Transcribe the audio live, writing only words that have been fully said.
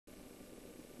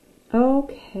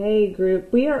Okay,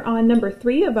 group, we are on number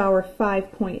 3 of our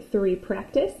 5.3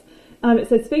 practice. It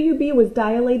says figure B was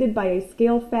dilated by a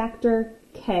scale factor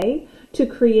K to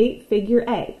create figure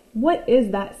A. What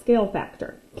is that scale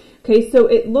factor? Okay, so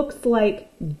it looks like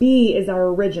B is our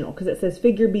original because it says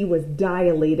figure B was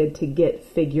dilated to get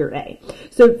figure A.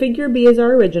 So figure B is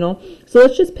our original. So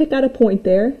let's just pick out a point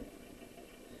there.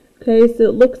 Okay, so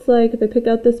it looks like if I pick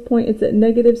out this point, it's at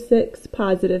 -6,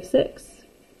 +6.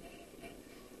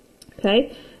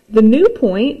 Okay, the new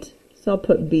point, so I'll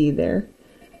put B there.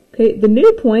 Okay, the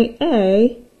new point,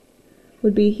 A,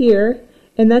 would be here,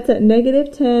 and that's at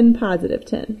 -10,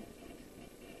 +10.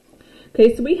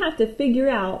 Okay, so we have to figure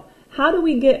out how do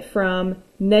we get from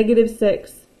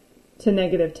 -6 to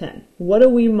 -10? What do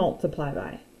we multiply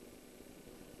by?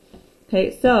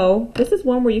 Okay, so this is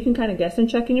one where you can kind of guess and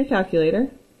check in your calculator.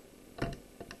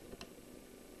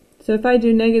 So if I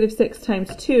do -6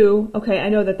 times 2, okay, I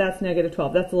know that that's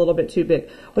 -12. That's a little bit too big.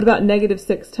 What about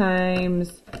 -6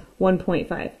 times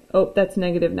 1.5? Oh, that's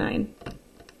 -9.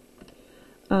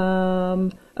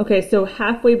 Okay, so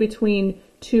halfway between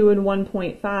 2 and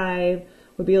 1.5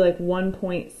 would be like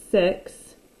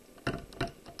 1.6.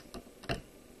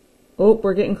 Oh,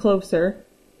 we're getting closer.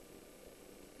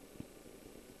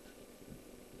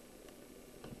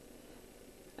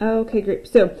 Okay, great.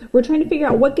 So we're trying to figure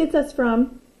out what gets us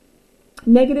from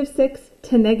 -6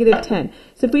 to -10.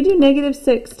 So if we do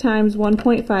 -6 times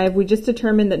 1.5, we just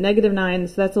determined that -9,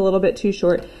 so that's a little bit too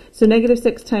short. So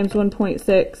 -6 times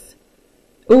 1.6,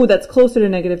 oh, that's closer to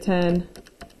 -10.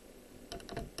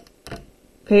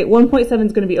 Okay, 1.7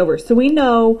 is going to be over. So we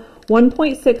know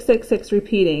 1.666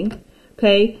 repeating,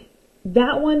 okay,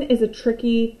 that one is a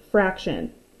tricky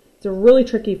fraction. It's a really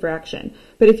tricky fraction.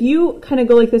 But if you kind of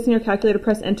go like this in your calculator,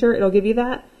 press enter, it'll give you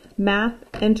that. Math,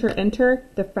 enter, enter,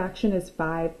 the fraction is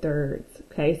 5/3.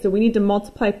 Okay, so we need to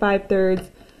multiply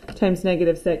 5/3 times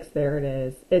 -6. There it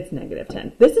is. It's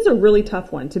 -10. This is a really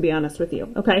tough one, to be honest with you.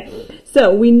 Okay,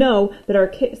 so we know that our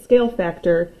scale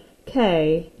factor,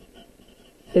 K,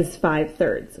 is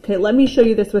 5/3. Okay, let me show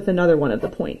you this with another one of the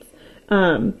points.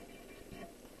 So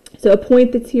a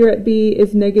point that's here at B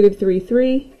is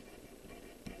 -3,3.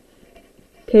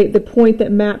 Okay, the point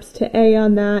that maps to A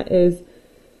on that is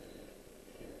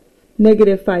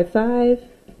 -5,5.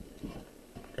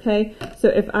 Okay, so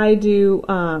if I do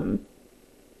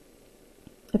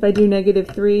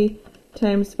 -3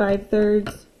 times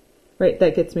 5/3, right,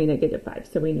 that gets me -5.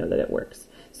 So we know that it works.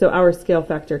 So our scale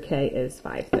factor K is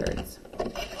 5/3.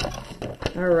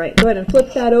 All right, go ahead and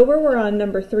flip that over. We're on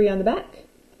number 3 on the back.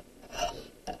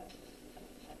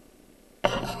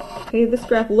 Okay, this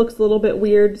graph looks a little bit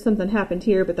weird. Something happened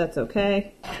here, but that's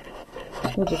okay.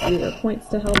 We'll just use our points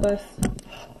to help us.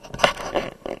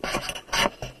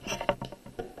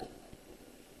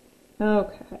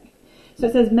 Okay, so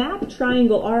it says map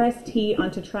triangle RST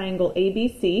onto triangle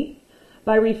ABC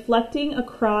by reflecting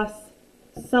across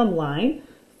some line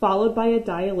followed by a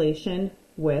dilation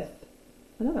with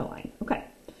another line. Okay,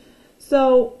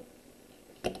 so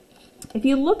if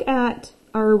you look at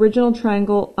our original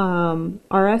triangle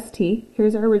RST,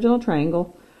 here's our original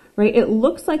triangle, right? It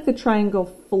looks like the triangle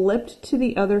flipped to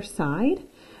the other side.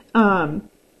 So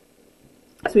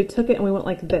we took it and we went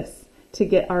like this to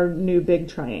get our new big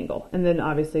triangle. And then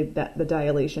obviously the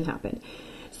dilation happened.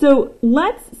 So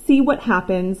let's see what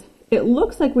happens. It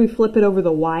looks like we flip it over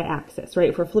the y-axis, right?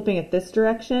 If we're flipping it this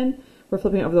direction, we're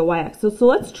flipping it over the y-axis. So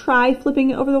let's try flipping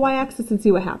it over the y-axis and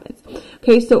see what happens.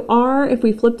 Okay, so R, if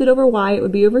we flipped it over y, it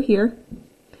would be over here,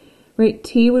 right?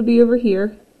 T would be over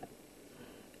here.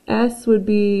 S would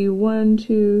be 1,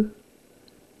 2,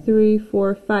 3,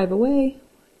 4, 5 away.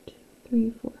 1, 2, 3,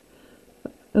 4,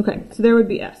 5. Okay, so there would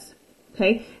be S.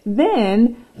 Okay,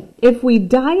 then if we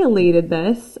dilated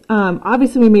this,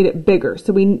 obviously we made it bigger.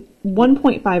 So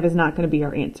 1.5 is not going to be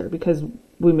our answer because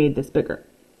we made this bigger.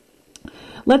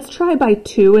 Let's try by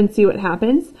 2 and see what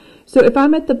happens. So if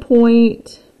I'm at the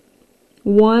point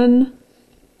 1,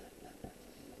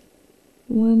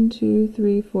 2,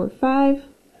 3, 4, 5,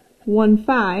 1,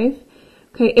 5.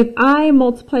 Okay, if I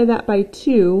multiply that by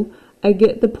 2, I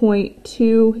get the point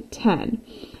 2, 10.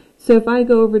 So if I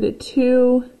go over to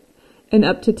 2 and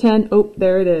up to 10, oh,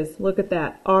 there it is. Look at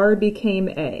that. R became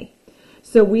A.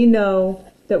 So we know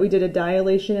that we did a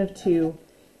dilation of 2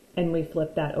 and we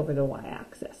flipped that over the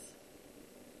y-axis.